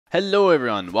Hello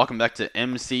everyone, welcome back to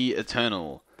MC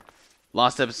Eternal.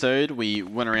 Last episode we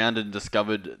went around and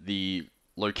discovered the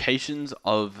locations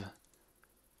of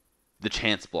the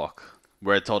chance block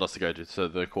where it told us to go to, so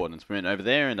the coordinates. We went over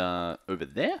there and over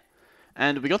there,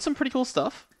 and we got some pretty cool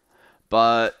stuff,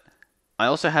 but I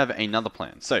also have another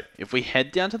plan. So if we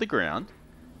head down to the ground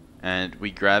and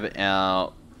we grab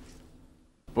our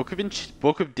Book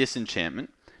of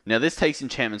Disenchantment. Now this takes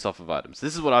enchantments off of items.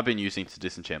 This is what I've been using to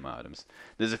disenchant my items.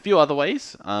 There's a few other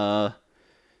ways.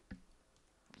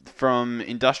 From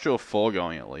Industrial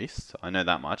Foregoing at least. I know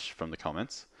that much from the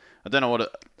comments. I don't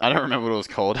remember what it was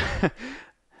called.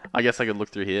 I guess I could look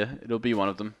through here. It'll be one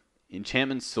of them.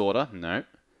 Enchantment Sorter. No.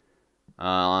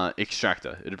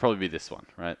 Extractor. It'd probably be this one,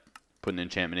 right? Put an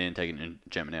enchantment in, take an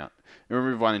enchantment out. And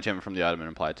remove one enchantment from the item and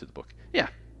apply it to the book. Yeah.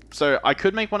 So I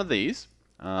could make one of these.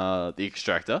 The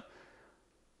Extractor.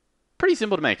 Pretty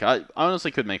simple to make. I honestly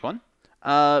could make one.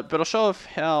 But I'll show off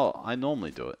how I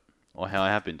normally do it. Or how I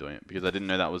have been doing it. Because I didn't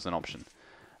know that was an option.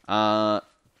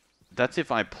 That's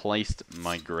if I placed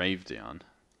my grave down.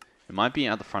 It might be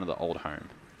at the front of the old home.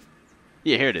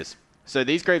 Yeah, here it is. So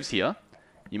these graves here.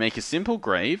 You make a simple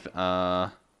grave.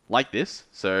 Like this.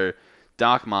 So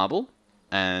dark marble.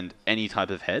 And any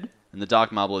type of head. And the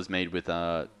dark marble is made with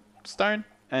stone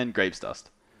and graves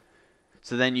dust.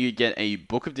 So then you get a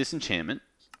Book of Disenchantment.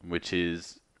 Which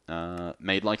is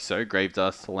made like so, grave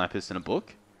dust, lapis, and a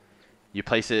book. You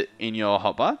place it in your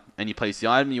hotbar, and you place the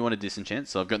item you want to disenchant.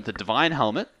 So I've got the Divine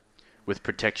Helmet with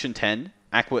Protection 10,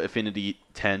 Aqua Affinity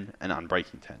 10, and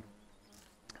Unbreaking 10.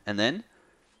 And then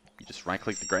you just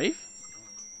right-click the grave,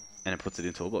 and it puts it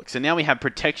into a book. So now we have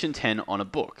Protection 10 on a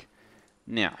book.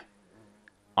 Now,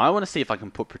 I want to see if I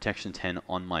can put Protection 10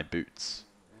 on my boots.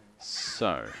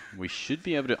 So, we should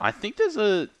be able to... I think there's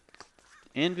a...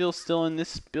 anvil still in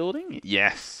this building?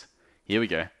 Yes. Here we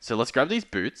go. So let's grab these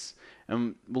boots.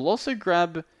 And we'll also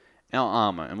grab our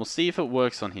armor. And we'll see if it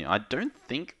works on here. I don't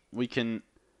think we can...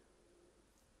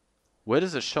 Where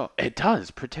does it show? It does.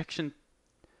 Protection.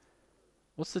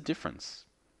 What's the difference?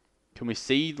 Can we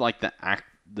see like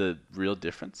the real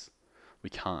difference? We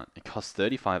can't. It costs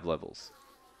 35 levels.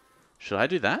 Should I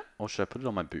do that? Or should I put it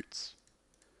on my boots?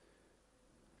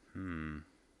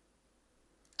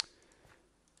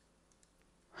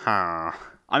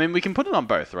 I mean, we can put it on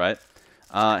both, right?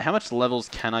 How much levels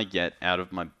can I get out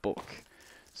of my book?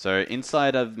 So,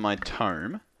 inside of my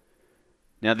tome...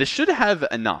 Now, this should have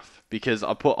enough, because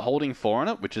I put Holding 4 on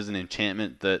it, which is an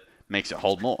enchantment that makes it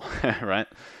hold more, right?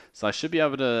 So, I should be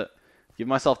able to give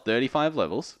myself 35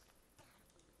 levels.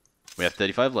 We have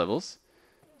 35 levels.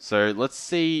 So, let's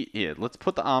see... Here, let's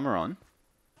put the armor on.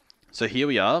 So, here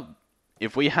we are.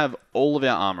 If we have all of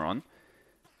our armor on...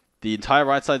 The entire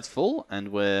right side's full, and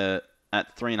we're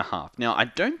at 3.5. Now, I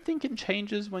don't think it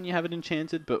changes when you have it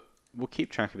enchanted, but we'll keep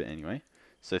track of it anyway.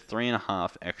 So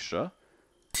 3.5 extra.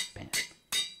 Bam.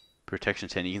 Protection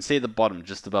 10. You can see at the bottom,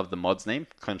 just above the mod's name,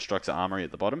 Constructor Armory at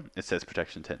the bottom, it says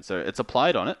Protection 10. So it's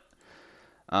applied on it.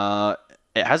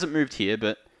 It hasn't moved here,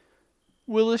 but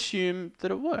we'll assume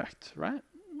that it worked, right?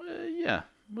 Yeah,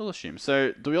 we'll assume.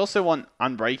 So do we also want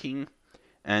Unbreaking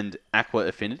and Aqua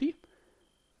Affinity?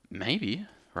 Maybe.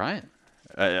 Right?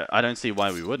 I don't see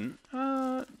why we wouldn't.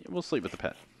 We'll sleep with the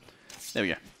pet. There we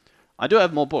go. I do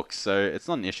have more books, so it's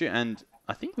not an issue, and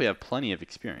I think we have plenty of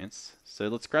experience. So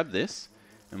let's grab this,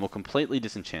 and we'll completely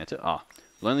disenchant it. We'll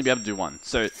only be able to do one.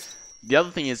 So the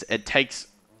other thing is, it takes,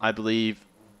 I believe,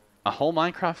 a whole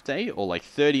Minecraft day, or like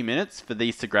 30 minutes, for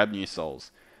these to grab new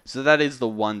souls. So that is the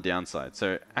one downside.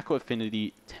 So Aqua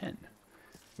Affinity 10.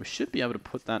 We should be able to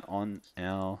put that on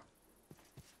our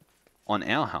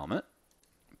helmet.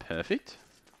 Perfect.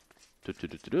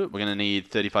 We're going to need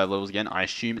 35 levels again. I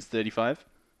assume it's 35.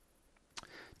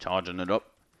 Charging it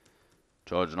up.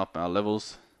 Charging up our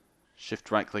levels. Shift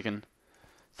right clicking.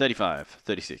 35.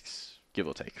 36. Give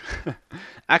or take.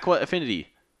 Aqua Affinity.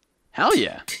 Hell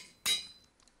yeah.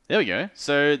 There we go.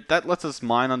 So that lets us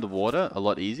mine underwater a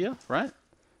lot easier, right?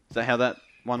 Is that how that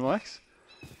one works?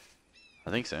 I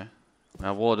think so.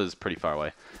 Our water's pretty far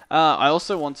away. I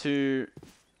also want to...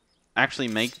 actually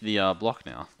make the block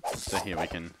now. So here we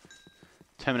can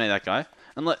terminate that guy.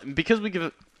 And because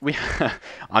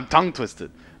I'm tongue twisted.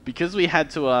 Because we had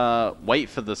to wait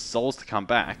for the souls to come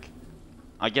back,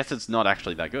 I guess it's not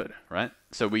actually that good, right?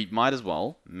 So we might as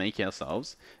well make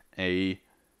ourselves a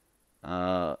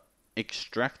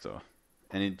extractor.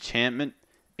 An enchantment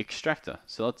extractor.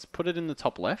 So let's put it in the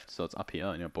top left. So it's up here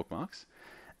in your bookmarks.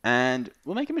 And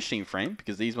we'll make a machine frame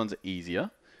because these ones are easier.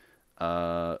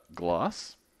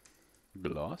 Glass.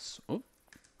 Oh,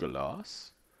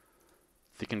 glass.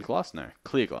 Thickened glass? No.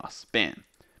 Clear glass. Bam.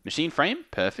 Machine frame?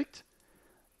 Perfect.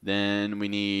 Then we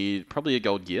need probably a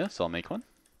gold gear, so I'll make one.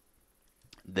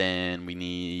 Then we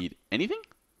need anything?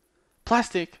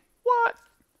 Plastic. What?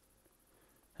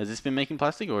 Has this been making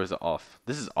plastic or is it off?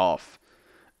 This is off.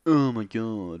 Oh my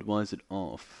god, why is it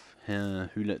off? Who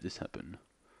let this happen?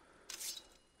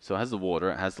 So it has the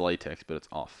water, it has the latex, but it's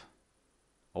off.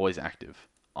 Always active.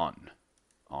 On.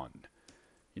 On.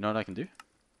 You know what I can do?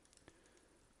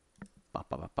 Ba,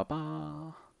 ba, ba, ba,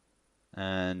 ba.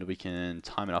 And we can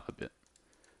time it up a bit.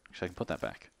 Actually, I can put that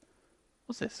back.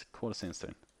 What's this? Quarter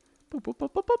sandstone. Boop, boop,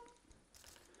 boop, boop, boop.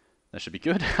 That should be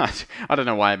good. I don't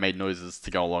know why I made noises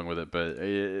to go along with it, but,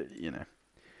 you know.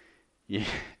 Yeah.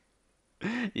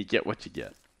 You get what you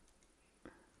get.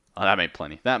 Oh, that made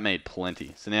plenty. That made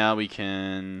plenty. So now we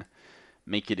can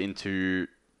make it into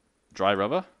dry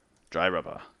rubber. Dry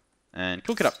rubber. And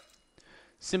cook it up.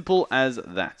 Simple as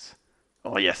that.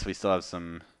 Oh, yes, we still have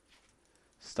some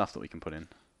stuff that we can put in.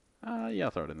 Yeah,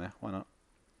 I'll throw it in there. Why not?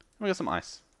 We got some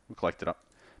ice. We'll collect it up.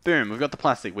 Boom, we've got the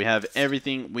plastic. We have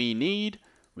everything we need.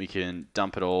 We can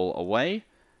dump it all away.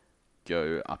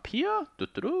 Go up here.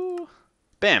 Doo-doo-doo.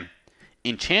 Bam.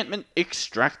 Enchantment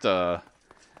extractor.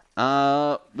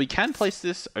 We can place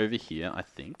this over here, I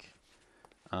think.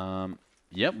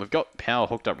 Yep, we've got power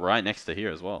hooked up right next to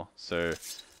here as well. So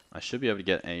I should be able to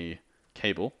get a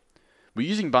cable. We're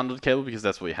using bundled cable because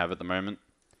that's what we have at the moment.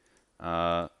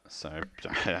 So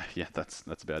yeah, that's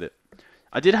about it.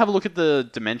 I did have a look at the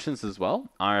dimensions as well.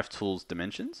 RF Tools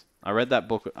Dimensions. I read that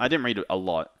book. I didn't read it a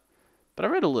lot, but I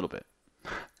read a little bit.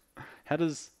 Where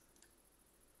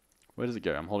does it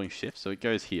go? I'm holding shift, so it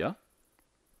goes here.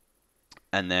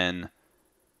 And then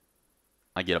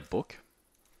I get a book.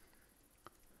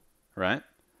 Right?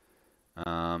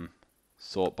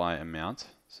 Sort by amount.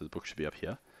 So the book should be up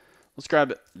here. Let's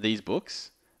grab these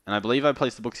books. And I believe I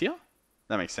placed the books here.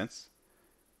 That makes sense.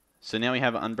 So now we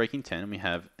have Unbreaking 10 and we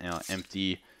have our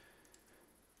empty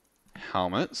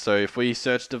helmet. So if we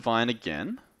search Divine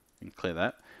again, we can clear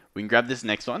that. We can grab this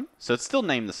next one. So it's still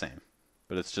named the same,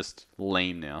 but it's just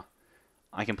lame now.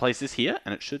 I can place this here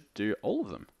and it should do all of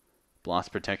them.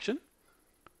 Blast Protection,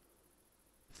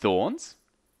 Thorns,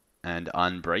 and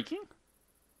Unbreaking.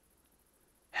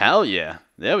 Hell yeah.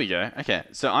 There we go. Okay,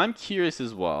 so I'm curious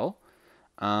as well.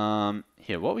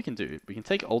 Here, what we can do, we can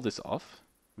take all this off.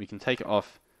 We can take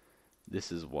off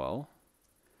this as well.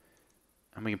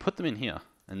 And we can put them in here.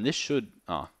 And this should...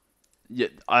 Oh. Yeah,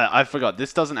 I forgot.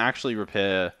 This doesn't actually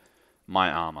repair my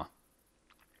armor.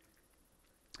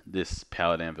 This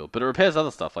powered anvil. But it repairs other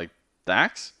stuff, like the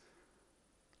axe.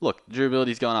 Look,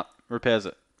 durability's gone up. Repairs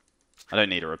it. I don't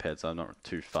need it repaired, so I'm not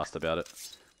too fussed about it.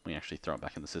 We can actually throw it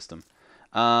back in the system.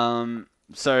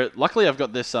 So, luckily I've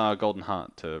got this golden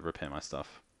heart to repair my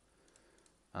stuff.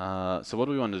 So what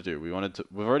do we want to do? We've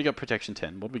already got Protection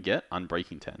 10. What do we get?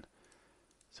 Unbreaking 10.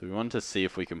 So we wanted to see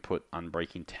if we can put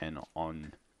Unbreaking 10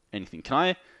 on anything.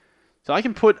 So I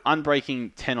can put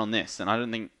Unbreaking 10 on this, and I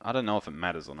don't know if it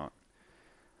matters or not.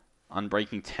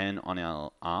 Unbreaking 10 on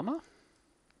our armor?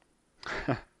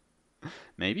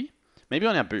 Maybe? Maybe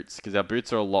on our boots, because our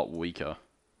boots are a lot weaker,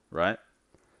 right?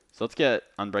 So let's get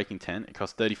Unbreaking 10. It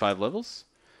costs 35 levels.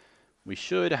 We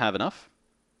should have enough.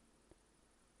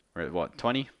 We're at what,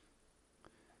 20?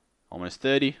 Almost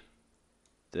 30.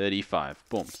 35.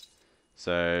 Boom.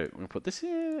 So we're going to put this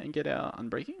here and get our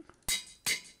Unbreaking.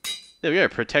 There we go.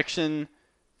 Protection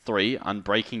 3,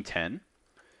 Unbreaking 10.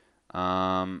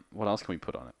 What else can we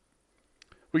put on it?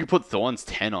 We can put Thorns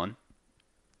 10 on.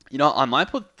 You know, I might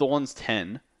put Thorns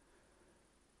 10.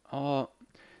 Oh,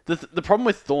 the problem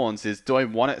with Thorns is, do I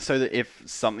want it so that if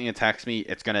something attacks me,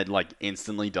 it's going to, like,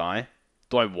 instantly die?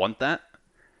 Do I want that?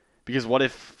 Because what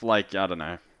if, like, I don't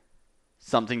know,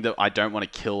 something that I don't want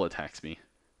to kill attacks me?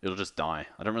 It'll just die.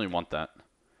 I don't really want that.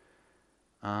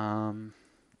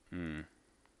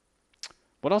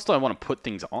 What else do I want to put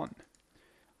things on?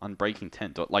 Unbreaking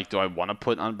 10. Do I want to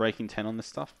put Unbreaking 10 on this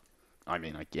stuff? I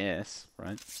mean, I guess,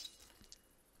 right?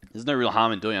 There's no real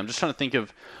harm in doing it. I'm just trying to think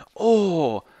of...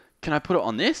 Oh, can I put it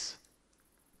on this?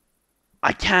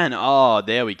 I can. Oh,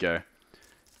 there we go.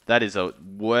 That is a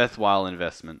worthwhile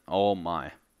investment. Oh,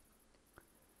 my.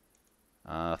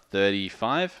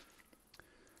 35.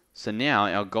 So now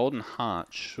our golden heart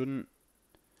shouldn't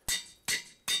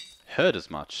hurt as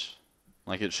much.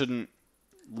 Like, it shouldn't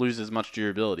lose as much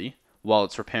durability while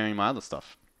it's repairing my other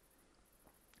stuff.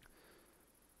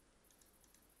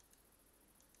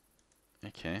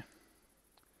 Okay.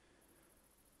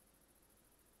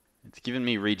 It's giving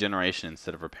me regeneration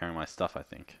instead of repairing my stuff, I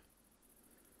think.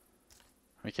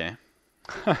 Okay.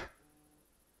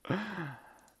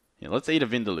 Yeah, let's eat a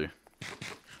Vindaloo.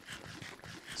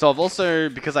 So I've also,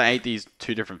 because I ate these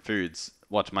two different foods,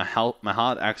 watch, my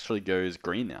heart actually goes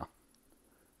green now.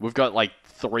 We've got like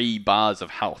 3 bars of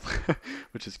health,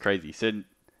 which is crazy. So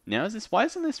now why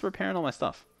isn't this repairing all my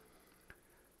stuff?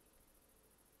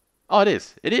 Oh, it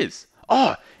is. It is.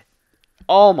 Oh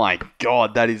my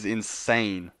god, that is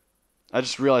insane. I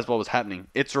just realized what was happening.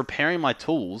 It's repairing my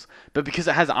tools, but because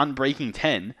it has Unbreaking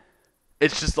 10,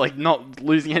 it's just like not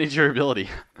losing any durability.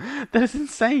 That is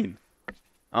insane.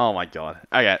 Oh my god.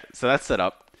 Okay, so that's set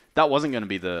up. That wasn't going to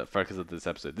be the focus of this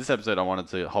episode. This episode I wanted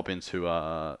to hop into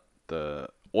the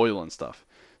oil and stuff.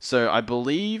 So I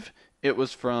believe it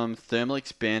was from thermal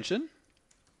expansion.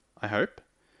 I hope.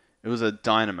 It was a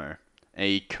dynamo.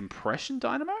 A compression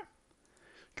dynamo?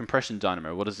 Compression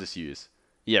dynamo. What does this use?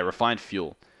 Yeah, refined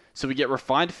fuel. So we get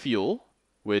refined fuel,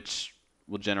 which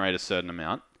will generate a certain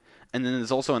amount. And then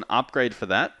there's also an upgrade for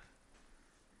that.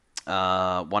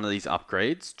 One of these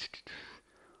upgrades.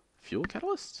 Fuel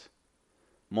catalyst?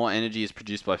 More energy is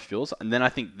produced by fuels. And then I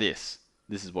think this.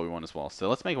 This is what we want as well. So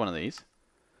let's make one of these.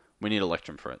 We need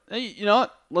electrum for it. Hey, you know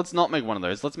what? Let's not make one of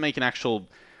those. Let's make an actual...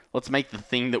 Let's make the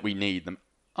thing that we need.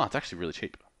 Oh, it's actually really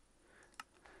cheap.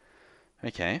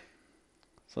 Okay.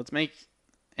 So let's make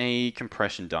a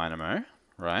compression dynamo,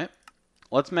 right?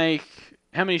 Let's make...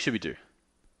 How many should we do?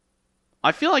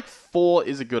 I feel like 4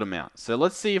 is a good amount. So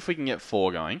let's see if we can get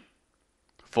 4 going.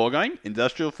 4 going?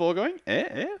 Industrial 4 going?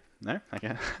 No?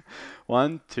 Okay.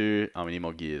 1, 2... Oh, we need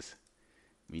more gears.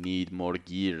 We need more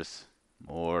gears.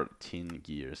 More tin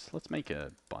gears. Let's make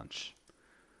a bunch.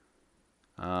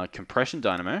 Compression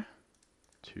dynamo.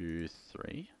 2,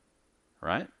 3.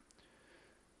 Right?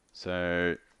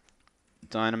 So,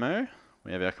 dynamo.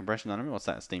 We have our compression dynamo. What's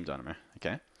that? Steam dynamo.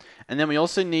 Okay. And then we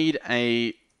also need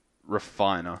a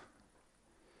refiner.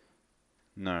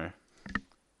 No.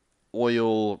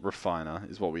 Oil refiner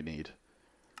is what we need.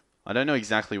 I don't know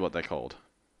exactly what they're called.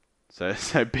 So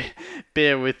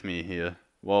bear with me here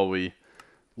while we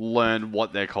learn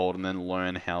what they're called and then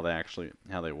learn how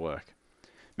they work.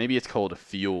 Maybe it's called a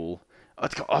fuel.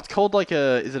 It's called like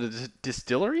a... Is it a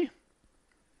distillery?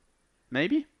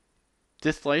 Maybe?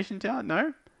 Distillation tower?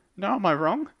 No? No, am I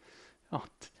wrong? Oh,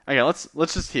 okay,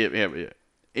 let's just hear.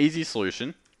 Easy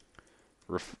solution.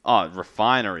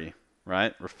 Refinery.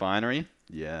 Right? Refinery?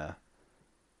 Yeah.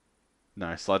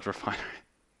 No, sludge refinery.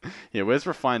 Yeah, where's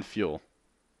refined fuel?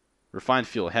 Refined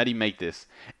fuel. How do you make this?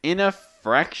 In a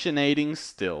fractionating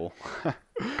still.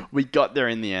 We got there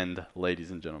in the end,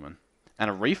 ladies and gentlemen. And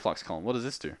a reflux column. What does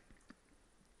this do?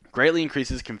 Greatly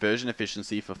increases conversion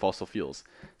efficiency for fossil fuels.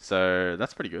 So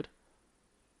that's pretty good.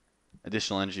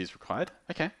 Additional energy is required.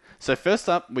 Okay. So first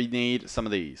up, we need some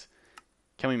of these.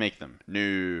 Can we make them?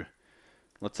 No.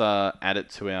 Let's add it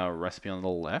to our recipe on the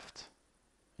left.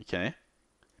 Okay.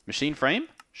 Machine frame.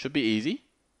 Should be easy.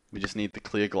 We just need the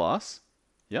clear glass.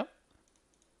 Yep.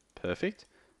 Perfect.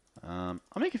 I'll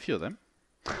make a few of them.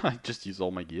 I just use all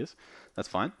my gears. That's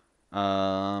fine.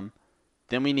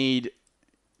 Then we need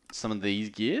some of these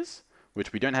gears,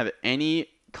 which we don't have any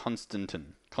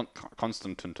Constantin.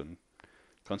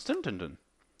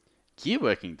 Gear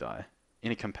working die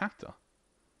in a compactor.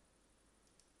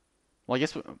 Well, I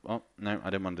guess... Oh, no, I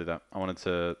didn't want to do that. I wanted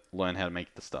to learn how to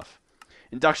make the stuff.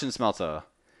 Induction smelter.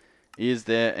 Is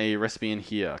there a recipe in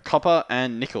here? Copper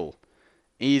and nickel.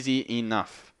 Easy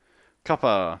enough.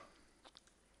 Copper.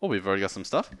 Oh, we've already got some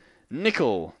stuff.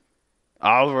 Nickel.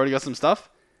 Oh, we've already got some stuff.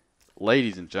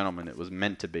 Ladies and gentlemen, it was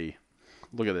meant to be.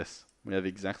 Look at this. We have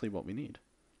exactly what we need.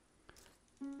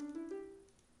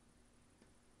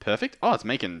 Perfect. Oh, it's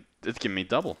giving me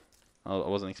double. I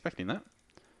wasn't expecting that.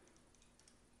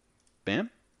 Bam.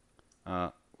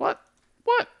 What?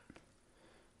 What?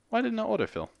 Why didn't it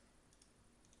autofill?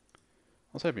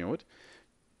 I was hoping it would.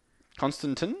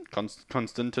 Constantin.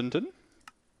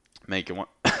 Make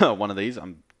one of these.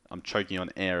 I'm choking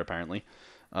on air apparently.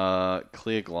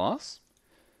 Clear glass.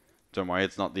 Don't worry,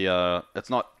 it's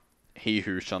not he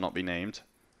who shall not be named.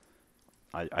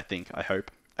 I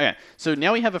hope. Okay, so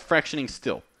now we have a fractioning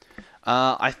still.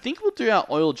 I think we'll do our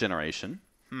oil generation.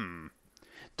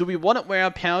 Do we want it where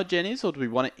our power gen is, or do we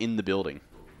want it in the building?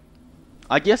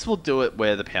 I guess we'll do it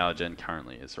where the power gen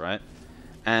currently is, right?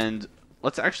 And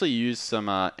let's actually use some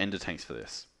ender tanks for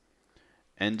this.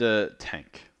 Ender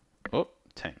tank. Oh,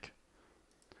 tank.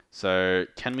 So,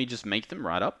 can we just make them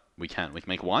right up? We can. We can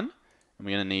make one, and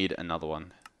we're going to need another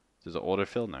one. Does it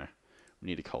autofill? No. We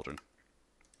need a cauldron.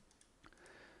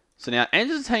 So now,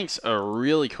 ender tanks are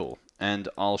really cool, and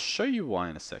I'll show you why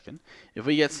in a second. If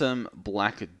we get some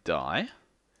black dye,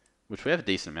 which we have a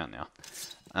decent amount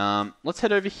now, let's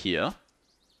head over here.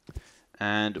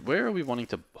 And where are we wanting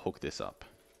to hook this up?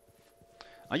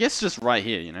 I guess just right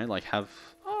here, you know, like have...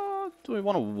 do we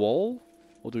want a wall?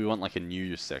 Or do we want like a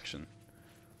new section?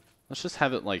 Let's just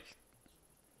have it like...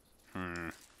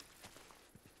 I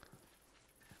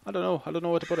don't know. I don't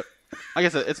know where to put it. I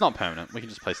guess it's not permanent. We can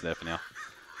just place it there for now.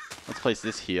 Let's place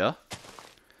this here.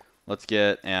 Let's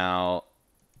get our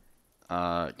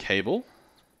cable.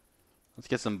 Let's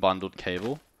get some bundled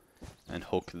cable and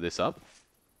hook this up.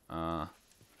 I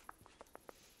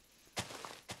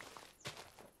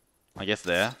guess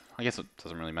there. I guess it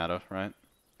doesn't really matter, right?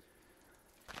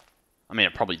 I mean,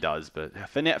 it probably does, but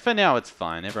for now it's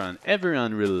fine.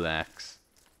 Everyone relax.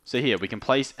 So here, we can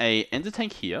place a ender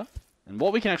tank here. And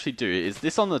what we can actually do is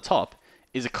this on the top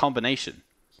is a combination.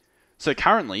 So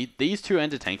currently, these two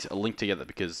ender tanks are linked together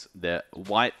because they're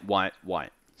white, white,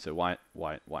 white. So white,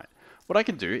 white, white. What I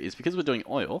can do is, because we're doing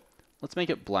oil, let's make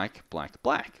it black, black,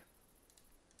 black.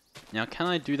 Now, can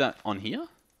I do that on here?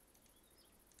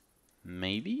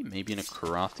 Maybe in a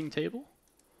crafting table?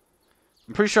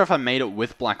 I'm pretty sure if I made it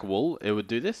with black wool, it would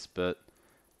do this, but...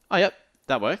 Oh, yep,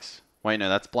 that works. Wait, no,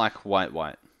 that's black, white,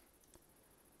 white.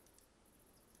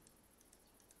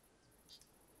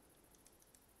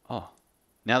 Oh,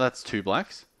 now that's two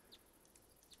blacks.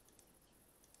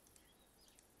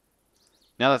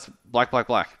 Now that's black, black,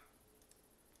 black.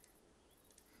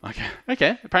 Okay,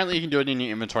 okay. Apparently you can do it in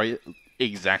your inventory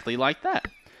exactly like that.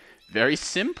 Very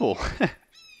simple.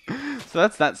 So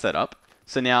that's that setup.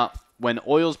 So now, when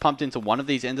oil's pumped into one of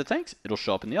these ender tanks, it'll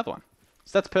show up in the other one.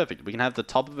 So that's perfect. We can have the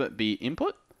top of it be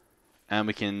input, and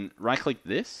we can right-click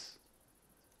this,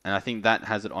 and I think that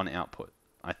has it on output.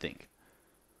 I think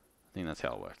that's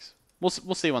how it works.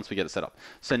 We'll see once we get it set up.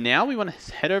 So now we want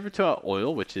to head over to our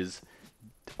oil, which is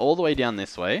all the way down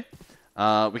this way.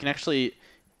 We can actually...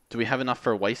 Do we have enough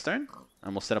for a waystone?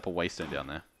 And we'll set up a waystone down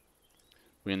there.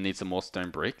 We're going to need some more stone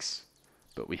bricks,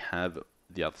 but we have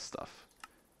the other stuff.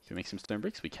 Can we make some stone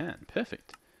bricks? We can.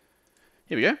 Perfect.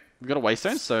 Here we go. We've got a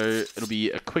waystone, so it'll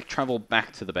be a quick travel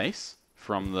back to the base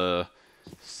from the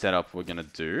setup we're going to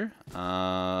do.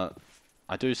 I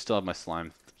do still have my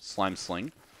slime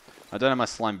sling. I don't have my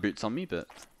slime boots on me, but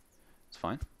it's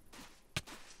fine.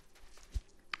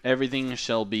 Everything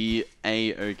shall be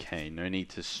a-okay. No need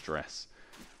to stress.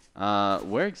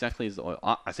 Where exactly is the oil?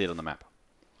 Ah, I see it on the map.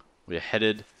 We're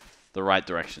headed the right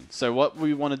direction. So what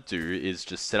we want to do is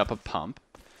just set up a pump.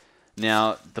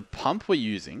 Now, the pump we're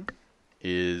using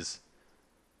is...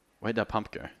 Where'd that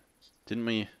pump go? Didn't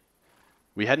we...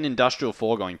 We had an industrial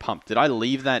foregoing pump. Did I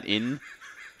leave that in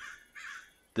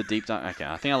the deep dark? Okay,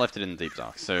 I think I left it in the deep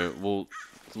dark. So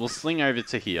we'll sling over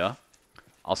to here.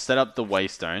 I'll set up the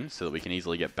waystone so that we can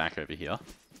easily get back over here.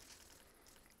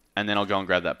 And then I'll go and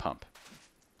grab that pump.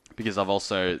 Because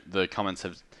the comments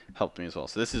have helped me as well.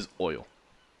 So this is oil.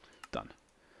 Done.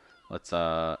 Let's,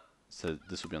 so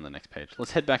this will be on the next page.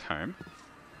 Let's head back home.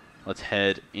 Let's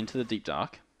head into the deep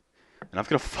dark. And I've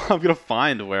got to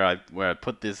find where I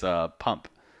put this pump.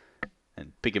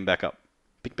 And pick him back up.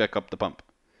 Pick back up the pump.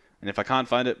 And if I can't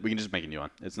find it, we can just make a new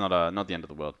one. It's not the end of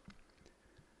the world.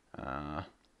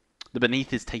 The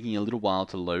beneath is taking a little while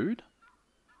to load.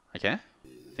 Okay.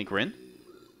 I think we're in.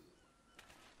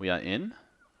 We are in.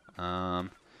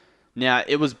 Now,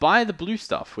 it was by the blue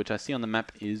stuff, which I see on the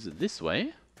map is this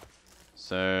way.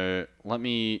 So, let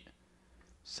me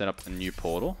set up a new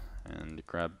portal and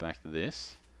grab back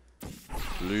this.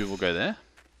 Blue will go there.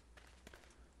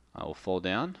 I will fall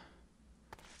down.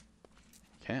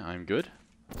 Okay, I'm good.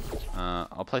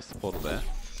 I'll place the portal there.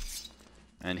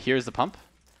 And here is the pump.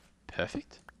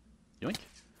 Perfect. Yoink.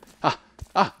 Ah!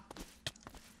 Ah!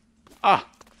 Ah!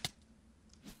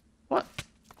 What?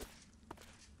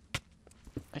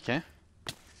 Okay.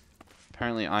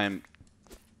 Apparently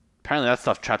that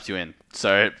stuff traps you in.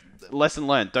 So, lesson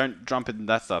learned. Don't jump in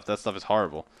that stuff. That stuff is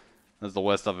horrible. That's the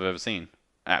worst stuff I've ever seen.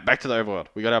 Alright, back to the overworld.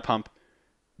 We got our pump.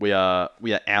 We are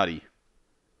outie.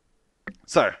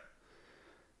 So,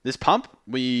 this pump,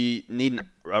 we need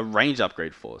a range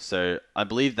upgrade for. So, I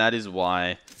believe that is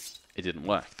why it didn't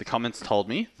work. The comments told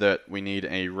me that we need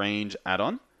a range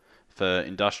add-on for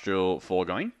industrial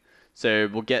foregoing. So,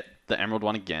 we'll get the emerald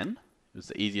one again. It was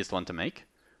the easiest one to make.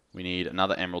 We need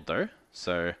another emerald though.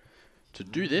 So, to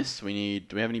do this, we need...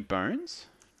 Do we have any bones?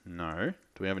 No.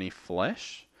 Do we have any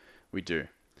flesh? We do.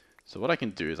 So what I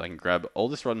can do is I can grab all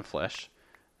this rotten flesh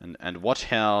and watch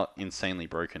how insanely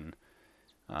broken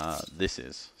this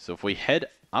is. So if we head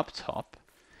up top...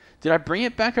 Did I bring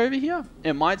it back over here?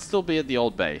 It might still be at the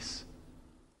old base.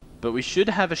 But we should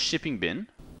have a shipping bin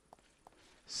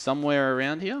somewhere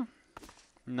around here.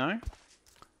 No?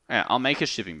 Yeah, I'll make a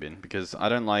shipping bin because I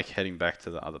don't like heading back to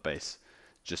the other base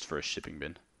just for a shipping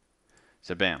bin.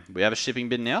 So bam, we have a shipping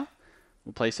bin now.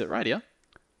 We'll place it right here.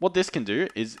 What this can do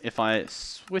is if I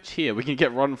switch here, we can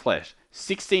get rotten flesh.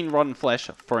 16 rotten flesh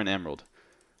for an emerald.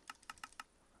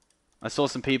 I saw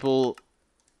some people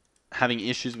having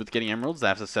issues with getting emeralds. They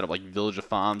have to set up like villager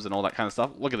farms and all that kind of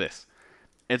stuff. Look at this.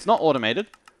 It's not automated.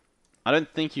 I don't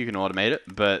think you can automate it,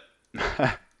 but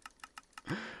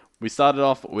we started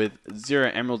off with 0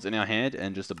 emeralds in our hand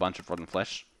and just a bunch of rotten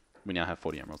flesh. We now have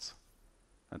 40 emeralds.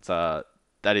 That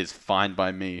is fine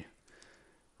by me.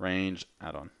 Range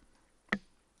add-on.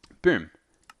 Boom.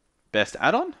 Best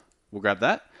add-on. We'll grab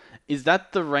that. Is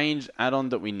that the range add-on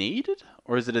that we needed?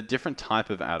 Or is it a different type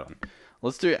of add-on?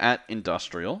 Let's do at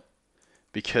industrial.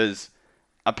 Because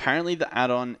apparently the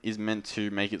add-on is meant to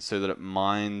make it so that it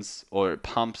mines or it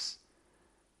pumps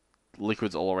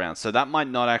liquids all around. So that might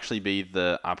not actually be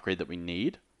the upgrade that we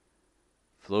need.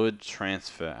 Fluid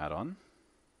transfer add-on.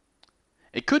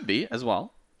 It could be as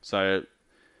well. So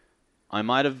I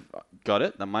might have got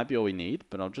it. That might be all we need.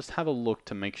 But I'll just have a look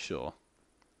to make sure.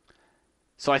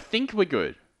 So I think we're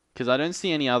good. Because I don't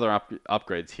see any other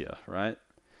upgrades here, right?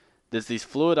 There's these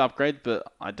fluid upgrades,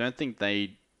 but I don't think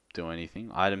they do anything.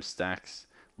 Item stacks,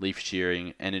 leaf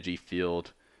shearing, energy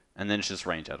field, and then it's just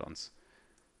range add-ons.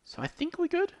 So I think we're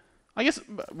good. I guess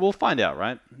we'll find out,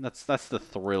 right? That's the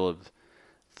thrill of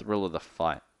the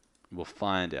fight. We'll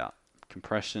find out.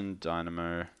 Compression,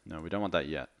 dynamo. No, we don't want that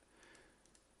yet.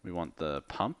 We want the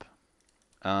pump.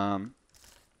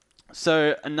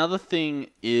 So another thing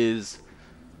is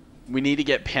we need to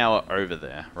get power over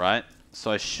there, right?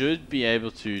 So I should be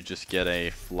able to just get a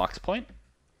flux point.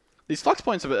 These flux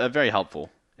points are very helpful.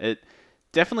 It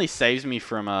definitely saves me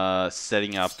from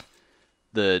setting up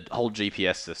the whole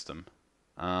GPS system.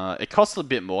 It costs a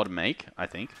bit more to make, I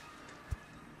think.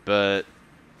 But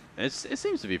it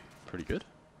seems to be pretty good.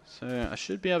 So I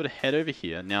should be able to head over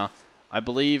here. Now, I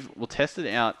believe we'll test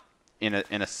it out in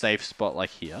a safe spot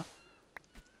like here.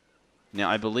 Now,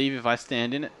 I believe if I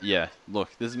stand in it... Yeah, look,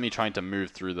 this is me trying to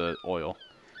move through the oil.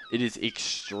 It is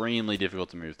extremely difficult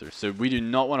to move through. So we do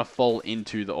not want to fall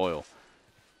into the oil.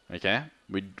 Okay?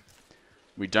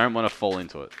 We don't want to fall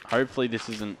into it. Hopefully this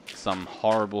isn't some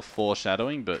horrible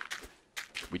foreshadowing, but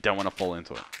we don't want to fall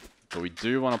into it. But we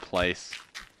do want to place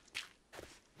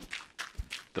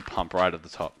the pump right at the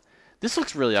top. This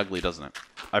looks really ugly, doesn't it?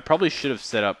 I probably should have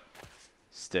set up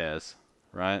stairs,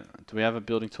 right? Do we have a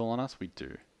building tool on us? We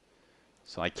do.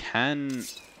 So I can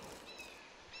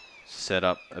set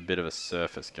up a bit of a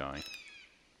surface going.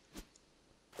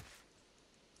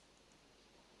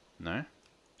 No?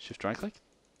 Shift right click?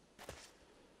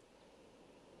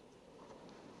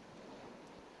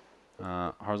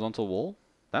 Horizontal wall?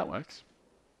 That works.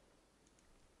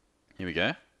 Here we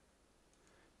go.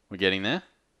 We're getting there.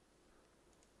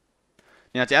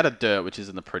 Now it's out of dirt, which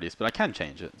isn't the prettiest, but I can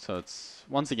change it. So it's,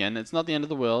 once again, it's not the end of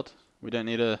the world. We don't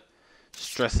need to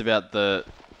stress about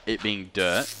it being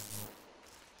dirt.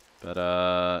 But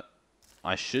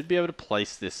I should be able to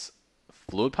place this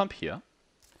fluid pump here.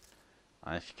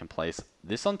 I can place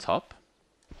this on top.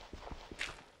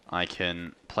 I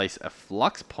can place a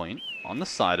flux point on the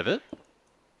side of it.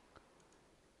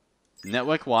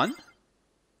 Network 1.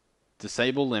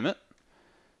 Disable limit.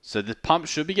 So the pump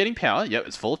should be getting power. Yep,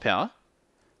 it's full of power.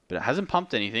 But it hasn't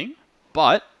pumped anything.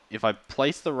 But if I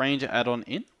place the range add-on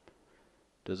in,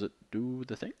 does it do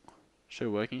the thing? Show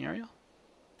working area.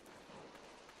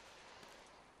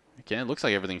 Okay, it looks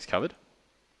like everything's covered.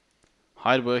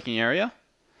 Hide working area.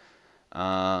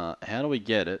 How do we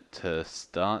get it to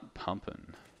start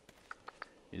pumping?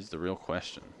 Is the real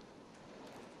question.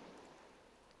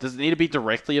 Does it need to be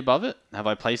directly above it? Have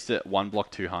I placed it one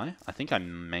block too high? I think I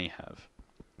may have.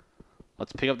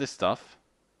 Let's pick up this stuff.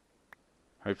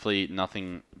 Hopefully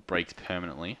nothing breaks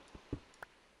permanently.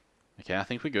 Okay, I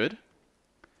think we're good.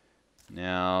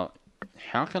 Now,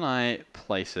 how can I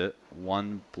place it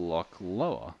one block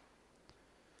lower?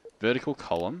 Vertical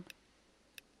column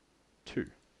 2.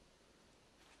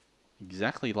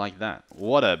 Exactly like that.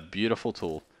 What a beautiful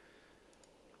tool.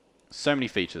 So many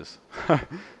features.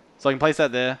 So I can place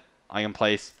that there. I can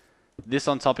place this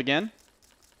on top again.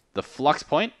 The flux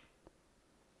point.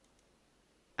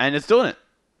 And it's doing it.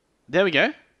 There we go.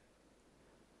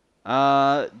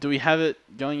 Do we have it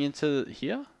going into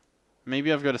here?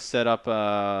 Maybe I've got to set up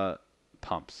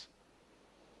pumps.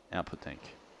 Output tank.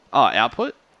 Oh,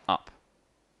 output? Up.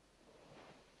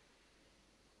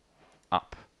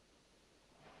 Up.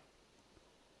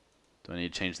 Do I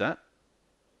need to change that?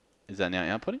 Is that now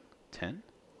outputting? 10?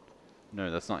 No,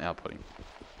 that's not outputting.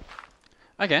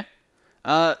 Okay.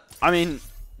 I mean,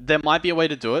 there might be a way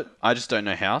to do it. I just don't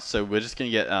know how. So we're just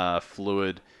going to get a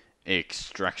fluid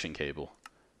extraction cable.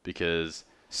 Because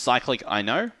cyclic I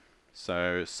know.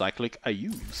 So cyclic I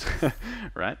use.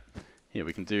 Right? Here,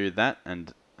 we can do that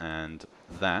and that.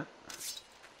 And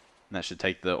that should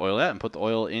take the oil out and put the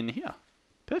oil in here.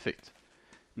 Perfect.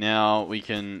 Now we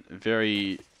can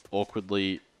very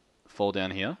awkwardly fall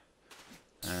down here.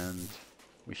 And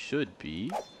we should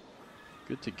be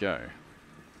good to go.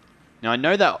 Now I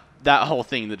know that that whole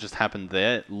thing that just happened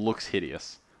there looks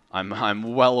hideous.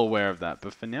 I'm well aware of that,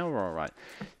 but for now we're alright.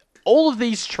 All of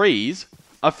these trees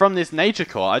are from this nature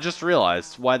core. I just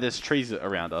realized why there's trees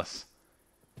around us.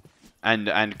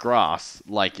 And grass,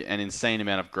 like an insane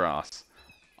amount of grass.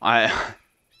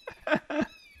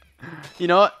 You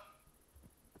know what?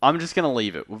 I'm just going to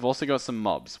leave it. We've also got some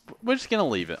mobs. We're just going to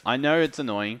leave it. I know it's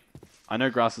annoying. I know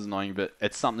grass is annoying, but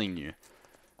it's something new.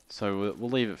 So we'll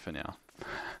leave it for now.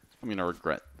 I'm going to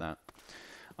regret that.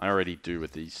 I already do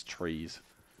with these trees.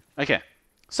 Okay,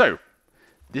 so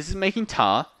this is making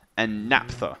tar and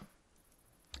naphtha.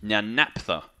 Now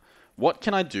naphtha. What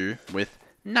can I do with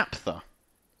naphtha?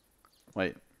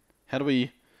 Wait, how do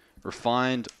we...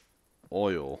 Refined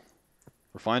oil.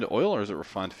 Refined oil or is it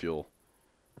refined fuel?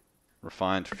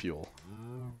 Refined fuel.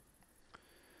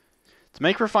 To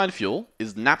make refined fuel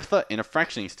is naphtha in a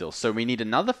fractioning still. So we need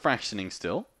another fractioning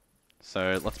still.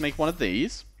 So let's make one of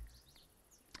these.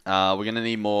 We're going to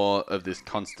need more of this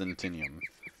constantinum.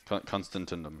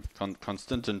 Constantinum.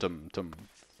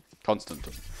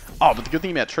 Oh, but the good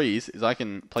thing about trees is I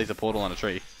can place a portal on a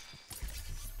tree.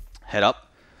 Head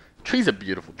up. Trees are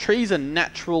beautiful. Trees are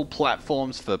natural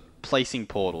platforms for placing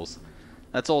portals.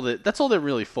 That's all they're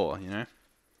really for, you know?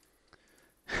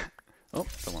 Oh,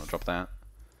 don't want to drop that.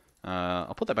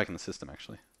 I'll put that back in the system,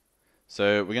 actually.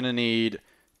 So we're going to need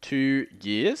 2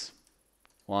 gears.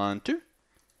 1, 2.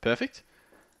 Perfect.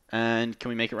 And can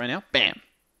we make it right now? Bam!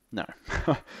 No.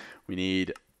 We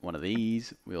need one of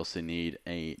these. We also need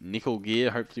a nickel gear.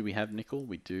 Hopefully we have nickel.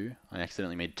 We do. I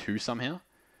accidentally made 2 somehow.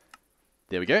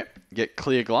 There we go. Get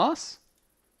clear glass.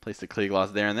 Place the clear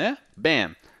glass there and there.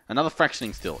 Bam! Another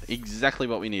fractioning still. Exactly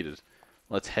what we needed.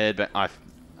 Let's head back.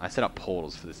 I set up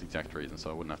portals for this exact reason, so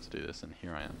I wouldn't have to do this, and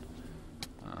here I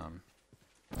am.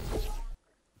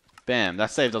 Bam!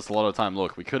 That saved us a lot of time.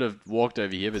 Look, we could have walked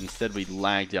over here, but instead we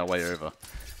lagged our way over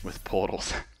with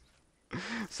portals.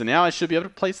 So now I should be able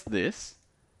to place this.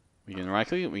 We can right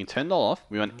click it. We can turn it all off.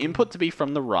 We want input to be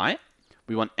from the right.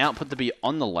 We want output to be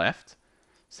on the left.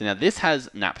 So now this has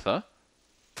naphtha.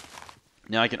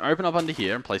 Now I can open up under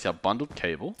here and place our bundled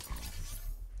cable.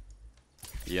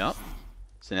 Yep.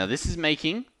 So now this is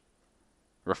making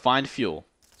refined fuel,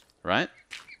 right?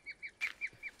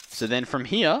 So then from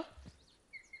here,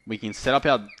 we can set up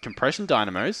our compression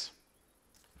dynamos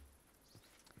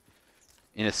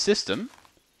in a system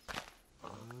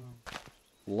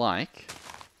like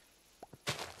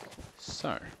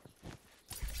so.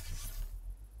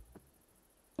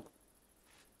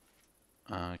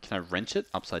 Can I wrench it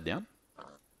upside down?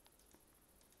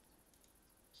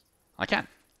 I can.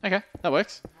 Okay, that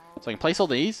works. So I can place all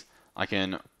these. I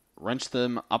can wrench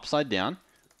them upside down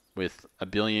with a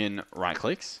billion right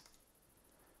clicks.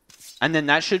 And then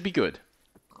that should be good.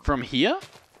 From here,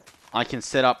 I can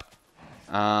set up...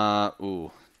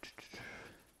 ooh.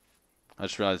 I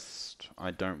just realized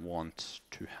I don't want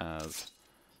to have...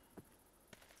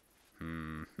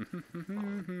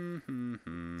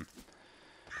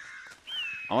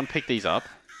 I want to pick these up.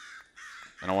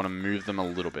 And I want to move them a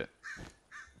little bit.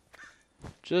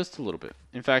 Just a little bit.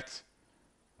 In fact,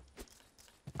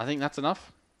 I think that's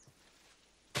enough.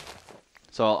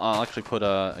 So I'll actually put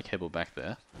a cable back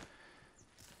there.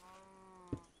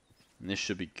 And this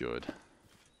should be good.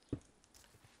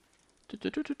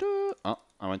 Oh,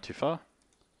 I went too far.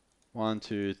 1,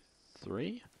 2,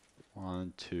 3.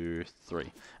 1, 2,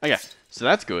 3. Okay, so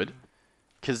that's good.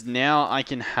 Because now I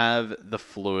can have the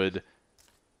fluid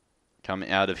come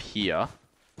out of here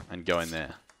and go in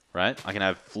there. Right? I can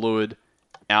have fluid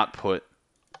output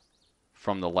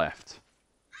from the left.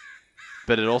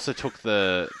 But it also took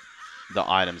the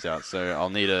items out, so I'll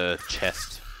need a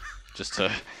chest just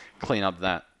to clean up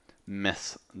that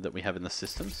mess that we have in the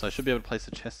system. So I should be able to place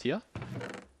a chest here.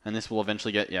 And this will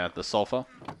eventually get, yeah, the sulfur.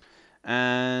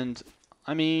 And,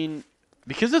 I mean,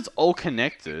 because it's all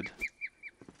connected,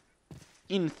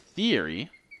 in theory,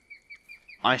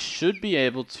 I should be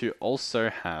able to also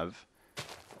have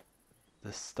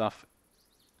the stuff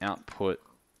output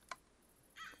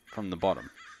from the bottom.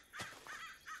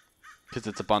 Because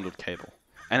it's a bundled cable.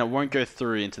 And it won't go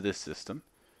through into this system.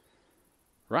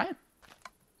 Right?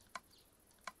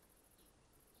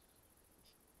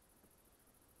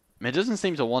 It doesn't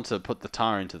seem to want to put the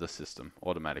tar into the system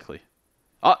automatically.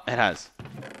 Oh, it has.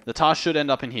 The tar should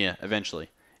end up in here eventually,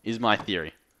 is my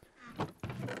theory.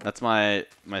 That's my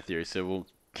theory, so we'll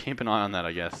keep an eye on that,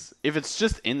 I guess. If it's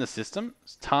just in the system,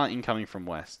 it's tar incoming from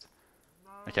west.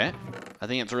 Okay, I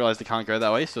think it's realized it can't go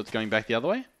that way, so it's going back the other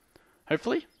way.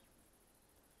 Hopefully.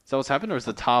 that what's happened, or is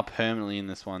the tar permanently in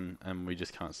this one and we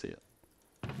just can't see it?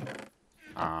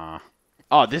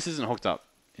 Oh, this isn't hooked up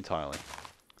entirely.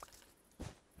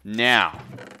 Now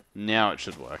it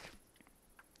should work.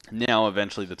 Now,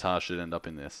 eventually, the tar should end up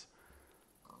in this.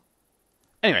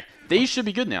 Anyway, these should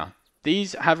be good now.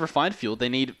 These have refined fuel. They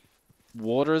need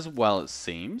water as well, it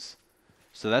seems.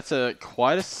 So that's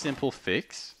quite a simple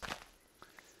fix.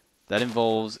 That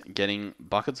involves getting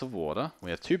buckets of water.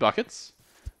 We have 2 buckets.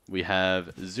 We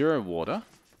have 0 water.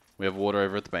 We have water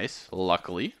over at the base,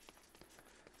 luckily.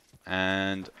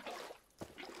 And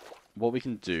what we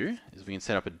can do is we can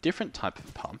set up a different type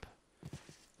of pump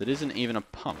that isn't even a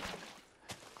pump.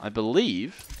 I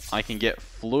believe I can get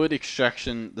fluid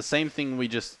extraction, the same thing we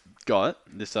just got,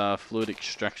 this fluid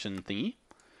extraction thingy,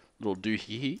 little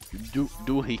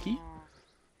doohickey,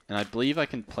 and I believe I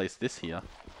can place this here.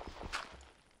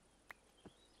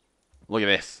 Look at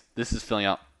this. This is filling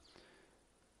up.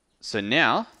 So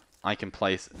now I can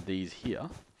place these here,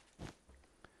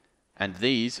 and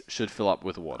these should fill up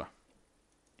with water.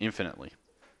 Infinitely.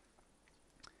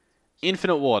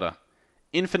 Infinite water.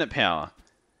 Infinite power.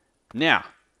 Now,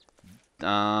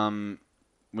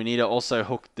 we need to also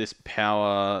hook this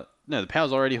power... No, the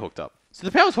power's already hooked up. So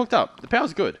the power's hooked up. The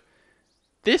power's good.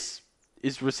 This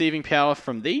is receiving power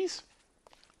from these,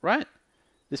 right?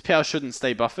 This power shouldn't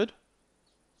stay buffered.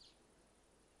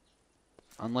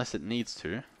 Unless it needs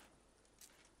to.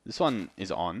 This one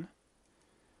is on.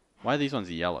 Why are these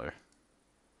ones yellow?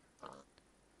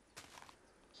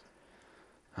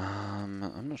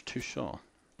 I'm not too sure.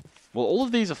 Well, all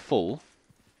of these are full.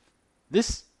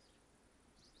 This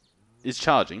is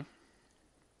charging.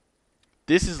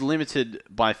 This is limited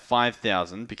by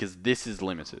 5,000 because this is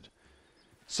limited.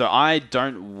 So I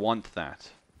don't want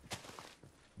that.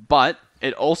 But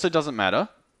it also doesn't matter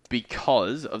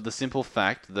because of the simple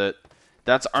fact that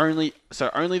that's only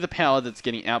the power that's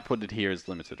getting outputted here is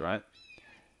limited, right?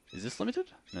 Is this limited?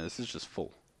 No, this is just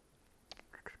full.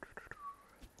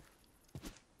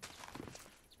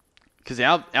 Because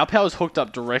our power is hooked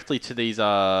up directly to these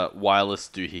wireless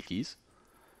doohickeys.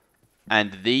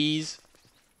 And these...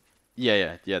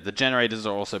 Yeah, the generators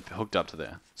are also hooked up to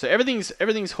there. So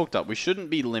everything's hooked up. We shouldn't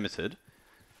be limited.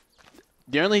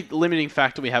 The only limiting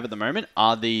factor we have at the moment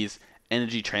are these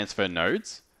energy transfer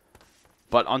nodes.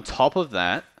 But on top of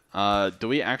that, do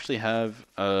we actually have...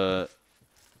 No,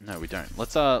 we don't.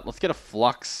 Let's get a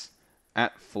flux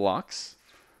at flux.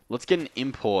 Let's get an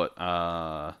import...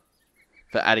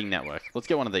 for adding network. Let's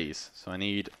get one of these. So I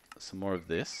need some more of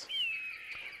this.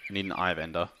 I need an eye of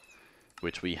ender,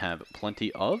 which we have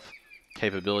plenty of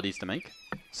capabilities to make.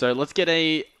 So let's get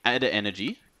a add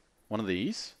energy, one of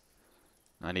these.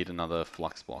 I need another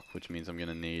flux block, which means I'm going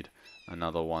to need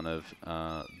another one of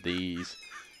these,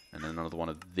 and then another one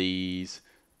of these,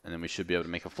 and then we should be able to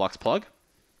make a flux plug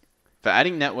for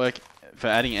adding network, for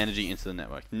adding energy into the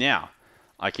network. Now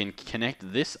I can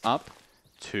connect this up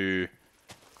to...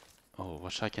 Oh,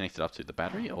 what should I connect it up to? The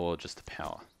battery or just the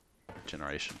power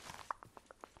generation?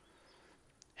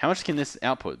 How much can this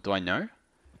output? Do I know?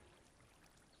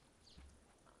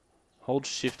 Hold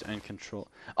shift and control.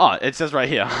 Oh, it says right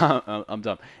here. I'm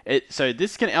dumb. So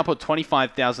this can output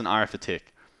 25,000 RF a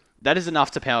tick. That is enough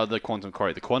to power the quantum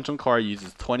core. The quantum core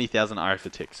uses 20,000 RF a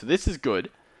tick. So this is good.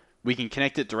 We can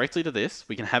connect it directly to this.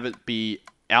 We can have it be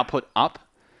output up.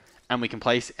 And we can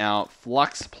place our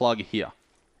flux plug here.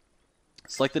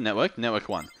 Select the network, network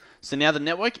 1. So now the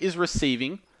network is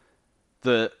receiving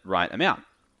the right amount.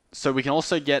 So we can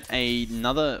also get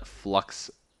another flux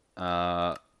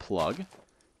plug.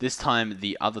 This time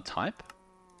the other type.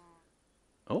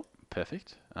 Oh,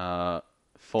 perfect.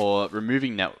 For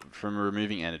removing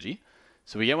energy.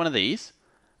 So we get one of these.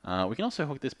 We can also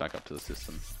hook this back up to the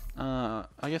system. I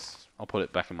guess I'll put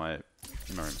it back in my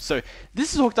room. So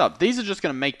this is hooked up. These are just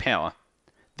going to make power.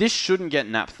 This shouldn't get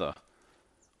naphtha.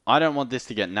 I don't want this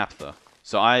to get naphtha.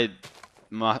 So I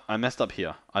messed up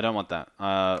here. I don't want that.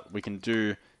 We can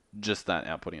do just that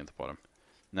outputting at the bottom.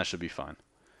 And that should be fine.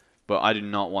 But I do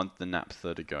not want the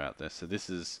naphtha to go out there. So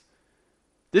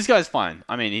this guy's fine.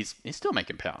 I mean, he's still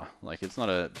making power. Like, it's not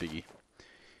a biggie.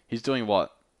 He's doing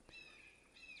what?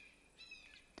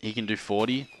 He can do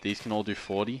 40. These can all do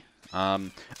 40.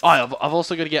 I've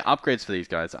also got to get upgrades for these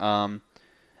guys.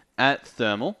 At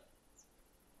thermal.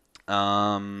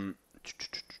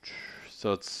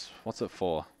 So what's it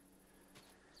for?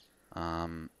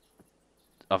 I've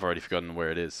already forgotten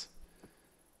where it is.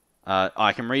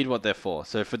 I can read what they're for.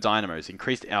 So for dynamos,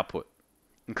 increased output,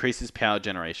 increases power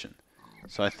generation.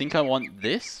 So I think I want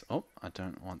this. Oh, I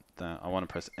don't want that. I want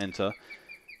to press enter.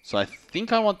 So I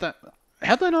think I want that.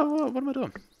 How do I know? What am I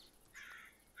doing?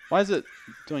 Why is it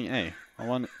doing A? I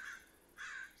want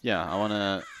Yeah, I want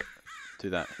to do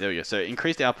that. There we go. So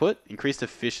increased output, increased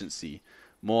efficiency.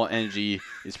 More energy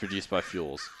is produced by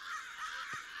fuels.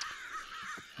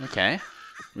 Okay.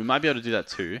 We might be able to do that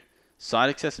too. Side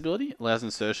accessibility allows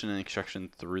insertion and extraction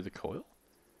through the coil.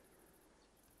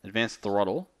 Advanced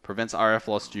throttle prevents RF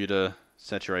loss due to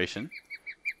saturation.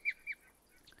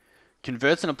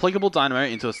 Converts an applicable dynamo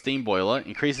into a steam boiler.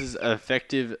 Increases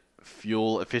effective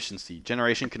fuel efficiency.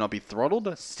 Generation cannot be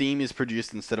throttled. Steam is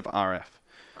produced instead of RF.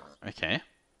 Okay.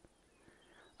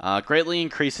 Greatly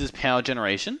increases power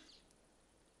generation.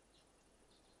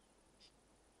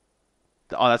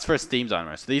 Oh, that's for a steam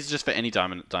dynamo. So these are just for any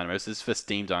dynamos. This is for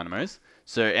steam dynamos.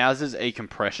 So ours is a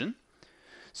compression.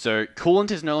 So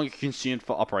coolant is no longer consumed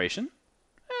for operation.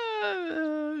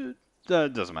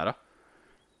 That doesn't matter.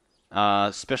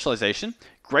 Specialization.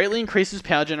 Greatly increases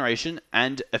power generation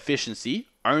and efficiency.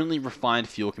 Only refined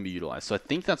fuel can be utilized. So I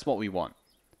think that's what we want.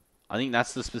 I think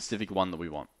that's the specific one that we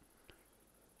want.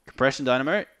 Compression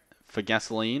dynamo for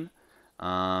gasoline.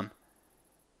 And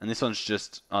this one's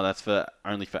just... Oh, that's for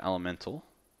only for elemental.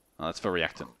 Oh, that's for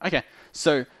reactant. Okay,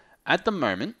 so at the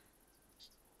moment,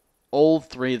 all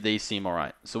three of these seem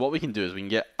alright. So what we can do is we can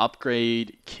get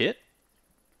upgrade kit.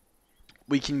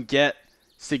 We can get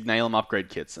Signalum upgrade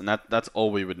kits, and that's all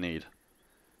we would need.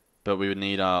 But we would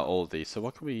need all of these. So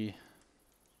what could we...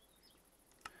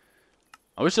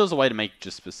 I wish there was a way to make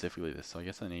just specifically this. So I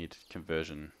guess I need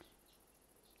conversion.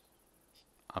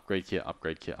 Upgrade kit,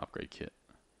 upgrade kit, upgrade kit.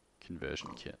 Conversion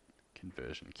kit,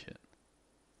 conversion kit.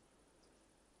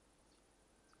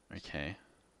 Okay.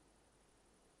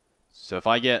 So if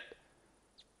I get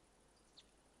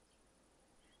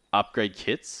upgrade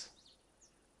kits,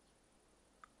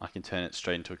 I can turn it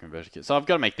straight into a conversion kit. So I've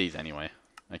got to make these anyway.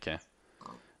 Okay.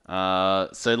 So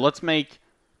let's make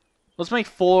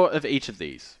 4 of each of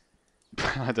these.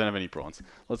 I don't have any bronze.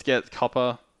 Let's get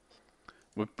copper.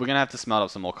 We're gonna have to smelt up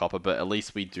some more copper, but at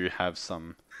least we do have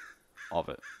some of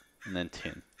it. And then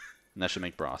tin. And that should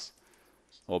make brass.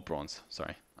 Or bronze,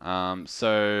 sorry.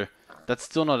 So that's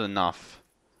still not enough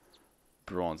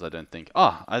bronze, I don't think.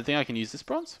 Oh, I think I can use this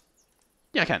bronze?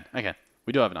 Yeah, I can. Okay.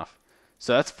 We do have enough.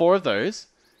 So that's 4 of those.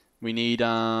 We need, what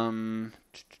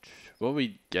are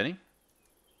we getting?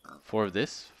 4 of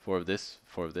this, 4 of this,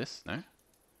 4 of this. No?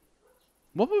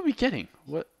 What were we getting?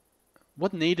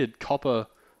 What needed copper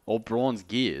or bronze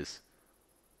gears?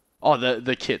 Oh,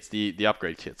 the kits, the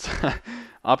upgrade kits.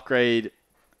 Upgrade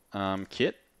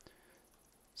kit.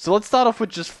 So let's start off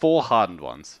with just 4 hardened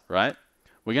ones, right?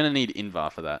 We're going to need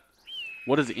Invar for that.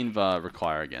 What does Invar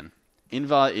require again?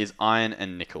 Invar is iron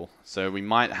and nickel. So we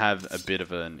might have a bit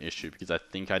of an issue because I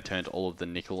think I turned all of the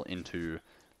nickel into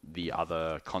the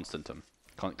other constantum.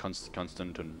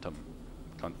 Constantum.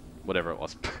 Whatever it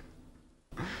was.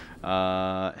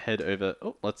 Head over...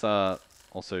 Oh, let's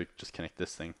also just connect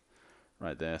this thing.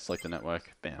 Right there. Select the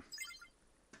network. Bam.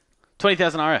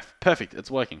 20,000 RF. Perfect. It's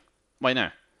working. Wait, no.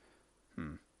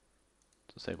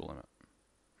 Disable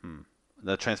limit.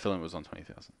 The transfer limit was on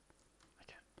 20,000.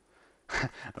 Okay.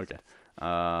 Okay.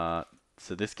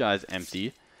 So this guy's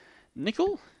empty.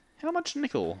 Nickel? How much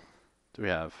nickel do we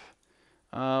have?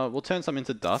 We'll turn some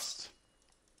into dust.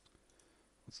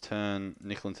 Let's turn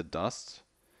nickel into dust.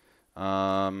 We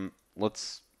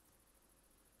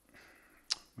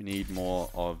need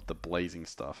more of the blazing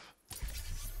stuff.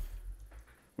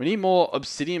 We need more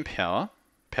obsidian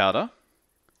powder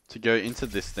to go into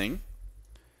this thing.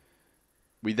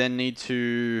 We then need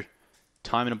to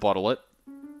time and bottle it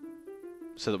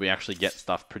so that we actually get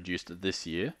stuff produced this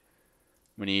year.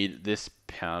 We need this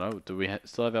powder. Do we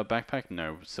still have our backpack?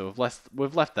 No. So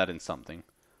we've left that in something.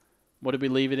 What did we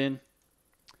leave it in?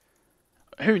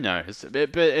 Who knows?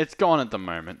 But it's gone at the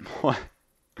moment.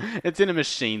 It's in a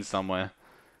machine somewhere.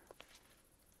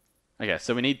 Okay,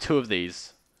 so we need 2 of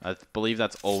these. I believe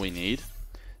that's all we need.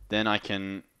 Then I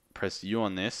can press U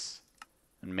on this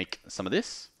and make some of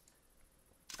this.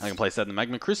 I can place that in the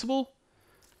magma crucible.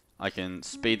 I can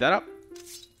speed that up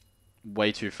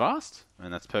way too fast,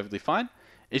 and that's perfectly fine.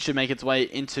 It should make its way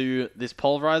into this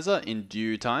pulverizer in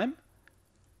due time.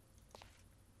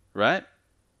 Right?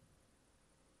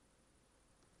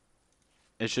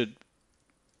 It should...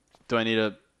 Do I need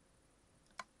a...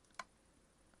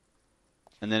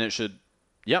 And then it should...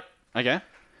 Yep, okay.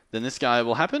 Then this guy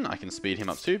will happen. I can speed him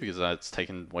up too because it's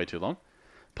taken way too long.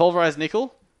 Pulverized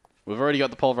nickel. We've already got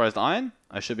the pulverized iron.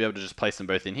 I should be able to just place them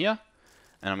both in here.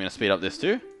 And I'm going to speed up this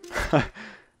too.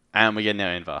 And we get now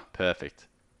Invar. Perfect.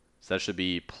 So that should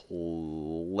be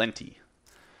plenty.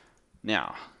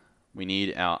 Now, we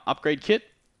need our upgrade kit.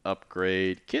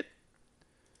 Upgrade kit.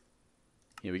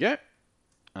 Here we go.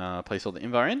 Place all the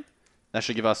Invar in. That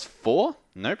should give us 4.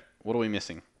 Nope. What are we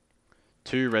missing?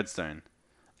 2 redstone.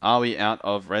 Are we out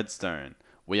of redstone?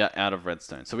 We are out of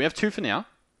redstone. So we have 2 for now.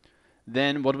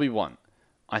 Then what do we want?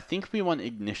 I think we want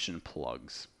ignition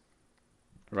plugs.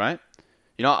 Right?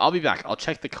 You know, I'll be back. I'll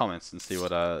check the comments and see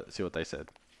what they said.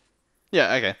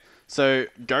 Yeah, okay. So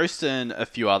Ghost and a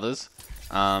few others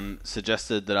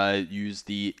suggested that I use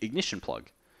the ignition plug.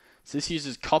 So this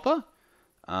uses copper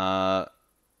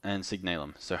and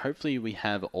signalum. So hopefully we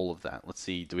have all of that. Let's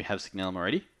see. Do we have signalum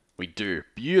already? We do.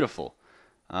 Beautiful.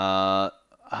 We've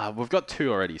got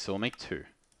 2 already, so we'll make 2.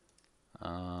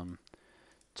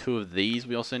 2 of these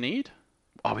we also need.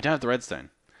 Oh, we don't have the redstone.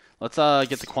 Let's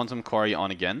get the quantum quarry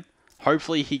on again.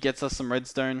 Hopefully he gets us some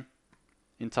redstone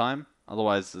in time.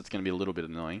 Otherwise, it's going to be a little bit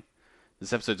annoying.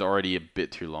 This episode's already a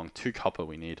bit too long. 2 copper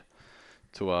we need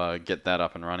to get that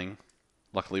up and running.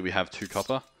 Luckily, we have 2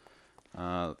 copper.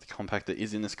 The compactor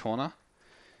is in this corner.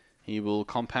 He will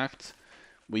compact.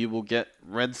 We will get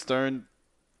redstone.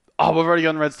 Oh, we've already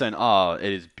gotten redstone. Oh,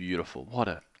 it is beautiful. What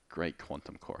a great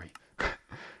quantum quarry.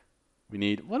 We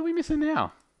need... What are we missing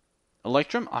now?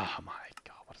 Electrum? Oh my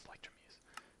god, what does Electrum use?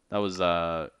 That was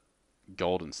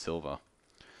gold and silver.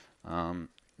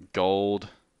 Gold.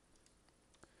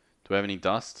 Do we have any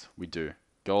dust? We do.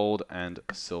 Gold and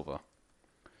silver.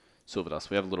 Silver dust.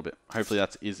 We have a little bit. Hopefully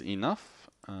that is enough.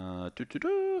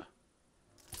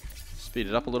 Speed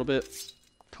it up a little bit.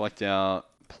 Collect our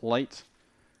plate.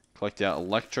 Collect our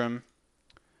Electrum.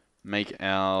 Make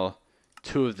our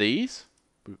 2 of these.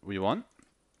 We want.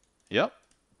 Yep.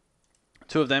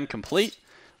 2 of them complete.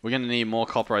 We're going to need more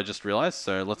copper, I just realized.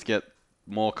 So let's get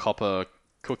more copper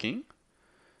cooking.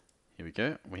 Here we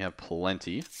go. We have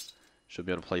plenty. Should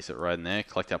be able to place it right in there.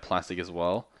 Collect our plastic as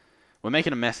well. We're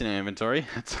making a mess in our inventory.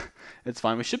 It's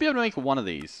fine. We should be able to make 1 of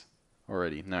these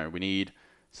already. No, we need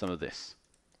some of this.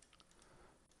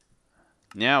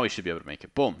 Now we should be able to make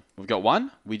it. Boom. We've got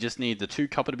 1. We just need the 2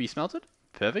 copper to be smelted.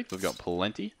 Perfect. We've got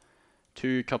plenty.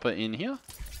 2 copper in here.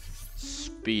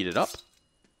 Speed it up.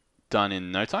 Done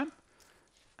in no time.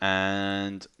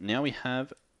 And now we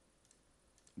have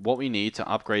what we need to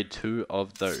upgrade 2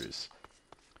 of those.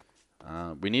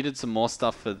 We needed some more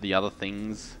stuff for the other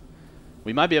things.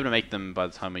 We might be able to make them by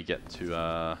the time we get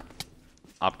to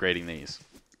upgrading these.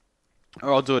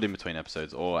 Or I'll do it in between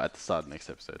episodes or at the start of the next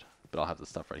episode. But I'll have the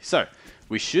stuff ready. So,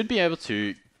 we should be able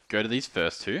to go to these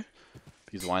first 2.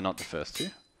 Because why not the first 2?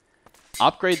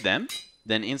 Upgrade them.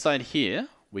 Then inside here,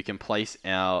 we can place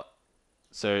our...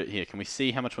 So here, can we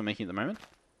see how much we're making at the moment?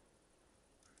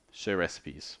 Show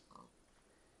recipes.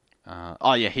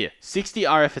 Oh yeah, here. 60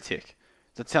 RF a tick.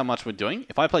 That's how much we're doing.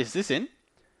 If I place this in,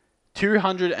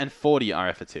 240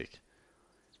 RF a tick.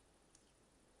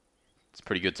 It's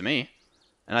pretty good to me.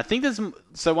 And I think there's...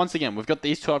 So once again, we've got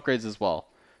these 2 upgrades as well.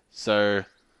 So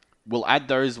we'll add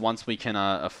those once we can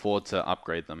afford to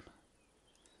upgrade them.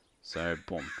 So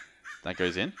boom. That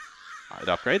goes in. It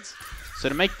upgrades. So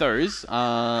to make those,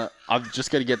 I've just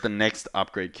got to get the next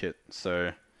upgrade kit.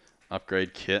 So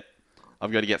upgrade kit.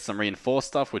 I've got to get some reinforced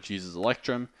stuff, which uses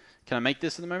Electrum. Can I make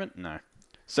this at the moment? No.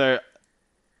 So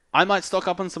I might stock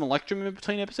up on some Electrum in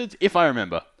between episodes, if I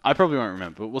remember. I probably won't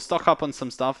remember, but we'll stock up on some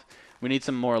stuff. We need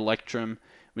some more Electrum.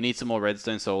 We need some more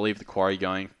redstone, so I'll leave the quarry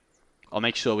going. I'll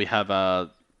make sure we have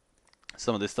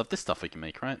some of this stuff. This stuff we can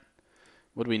make, right?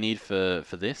 What do we need for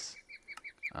this?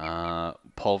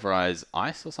 Pulverize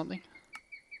ice or something?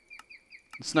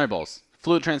 Snowballs.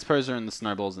 Fluid transposer and the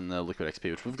snowballs and the liquid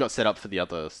XP, which we've got set up for the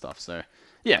other stuff. So,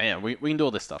 yeah, we can do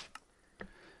all this stuff.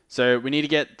 So, we need to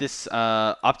get this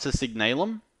up to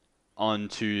Signalum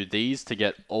onto these to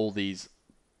get all these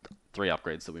 3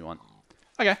 upgrades that we want.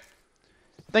 Okay.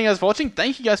 Thank you guys for watching.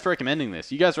 Thank you guys for recommending this.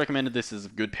 You guys recommended this as a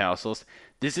good power source.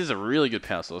 This is a really good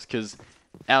power source because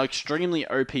our extremely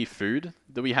OP food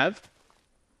that we have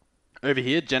over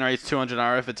here generates 200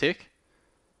 RF a tick.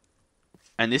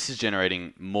 And this is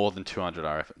generating more than 200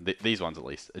 RF. These ones at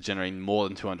least are generating more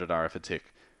than 200 RF a tick.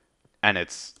 And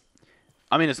it's...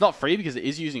 I mean, it's not free because it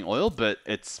is using oil, but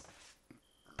it's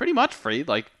pretty much free.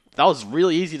 Like, that was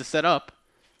really easy to set up.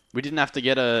 We didn't have to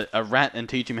get a rat and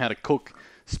teach him how to cook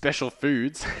special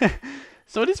foods.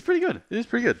 So it is pretty good. It is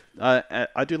pretty good.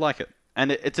 I do like it.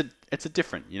 And it's a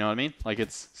different, you know what I mean? Like,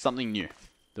 it's something new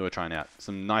that we're trying out.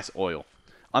 Some nice oil.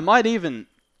 I might even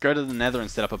go to the nether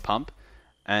and set up a pump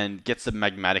and get some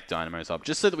magmatic dynamos up,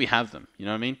 just so that we have them, you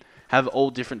know what I mean? Have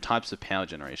all different types of power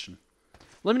generation.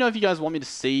 Let me know if you guys want me to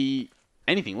see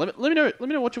anything. Let me know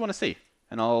what you want to see,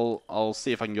 and I'll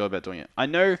see if I can go about doing it. I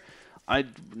know I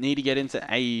need to get into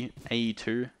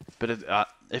AE2, but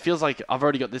it feels like I've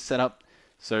already got this set up.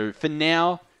 So for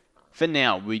now,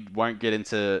 we won't get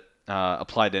into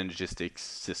applied energistics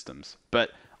systems,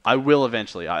 but I will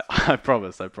eventually. I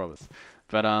promise.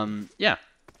 But yeah.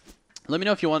 Let me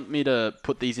know if you want me to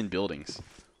put these in buildings.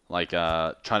 Like,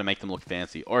 try to make them look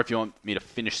fancy. Or if you want me to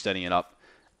finish setting it up,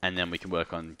 and then we can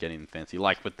work on getting them fancy.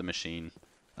 Like with the machine,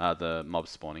 the mob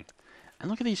spawning. And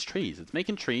look at these trees. It's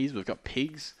making trees. We've got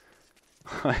pigs.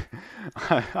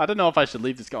 I don't know if I should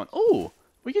leave this going. Oh,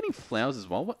 we're getting flowers as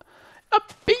well. What? A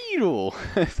beetle!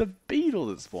 It's a beetle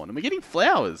that spawned. And we're getting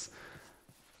flowers.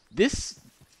 This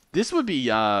would be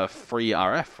free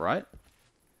RF, right?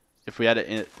 If we had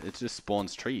it just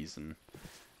spawns trees, and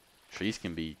trees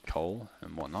can be coal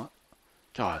and whatnot.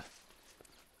 God,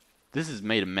 this has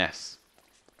made a mess.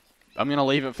 I'm going to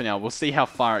leave it for now. We'll see how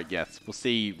far it gets. We'll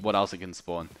see what else it can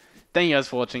spawn. Thank you guys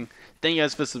for watching. Thank you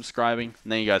guys for subscribing.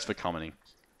 Thank you guys for commenting.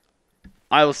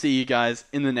 I will see you guys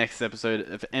in the next episode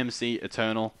of MC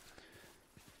Eternal.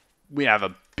 We have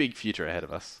a big future ahead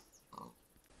of us.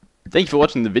 Thank you for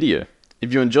watching the video.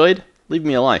 If you enjoyed, leave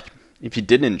me a like. If you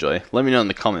didn't enjoy, let me know in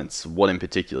the comments what in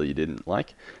particular you didn't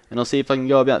like, and I'll see if I can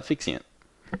go about fixing it.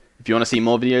 If you want to see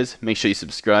more videos, make sure you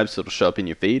subscribe so it'll show up in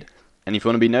your feed. And if you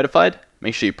want to be notified,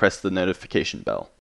 make sure you press the notification bell.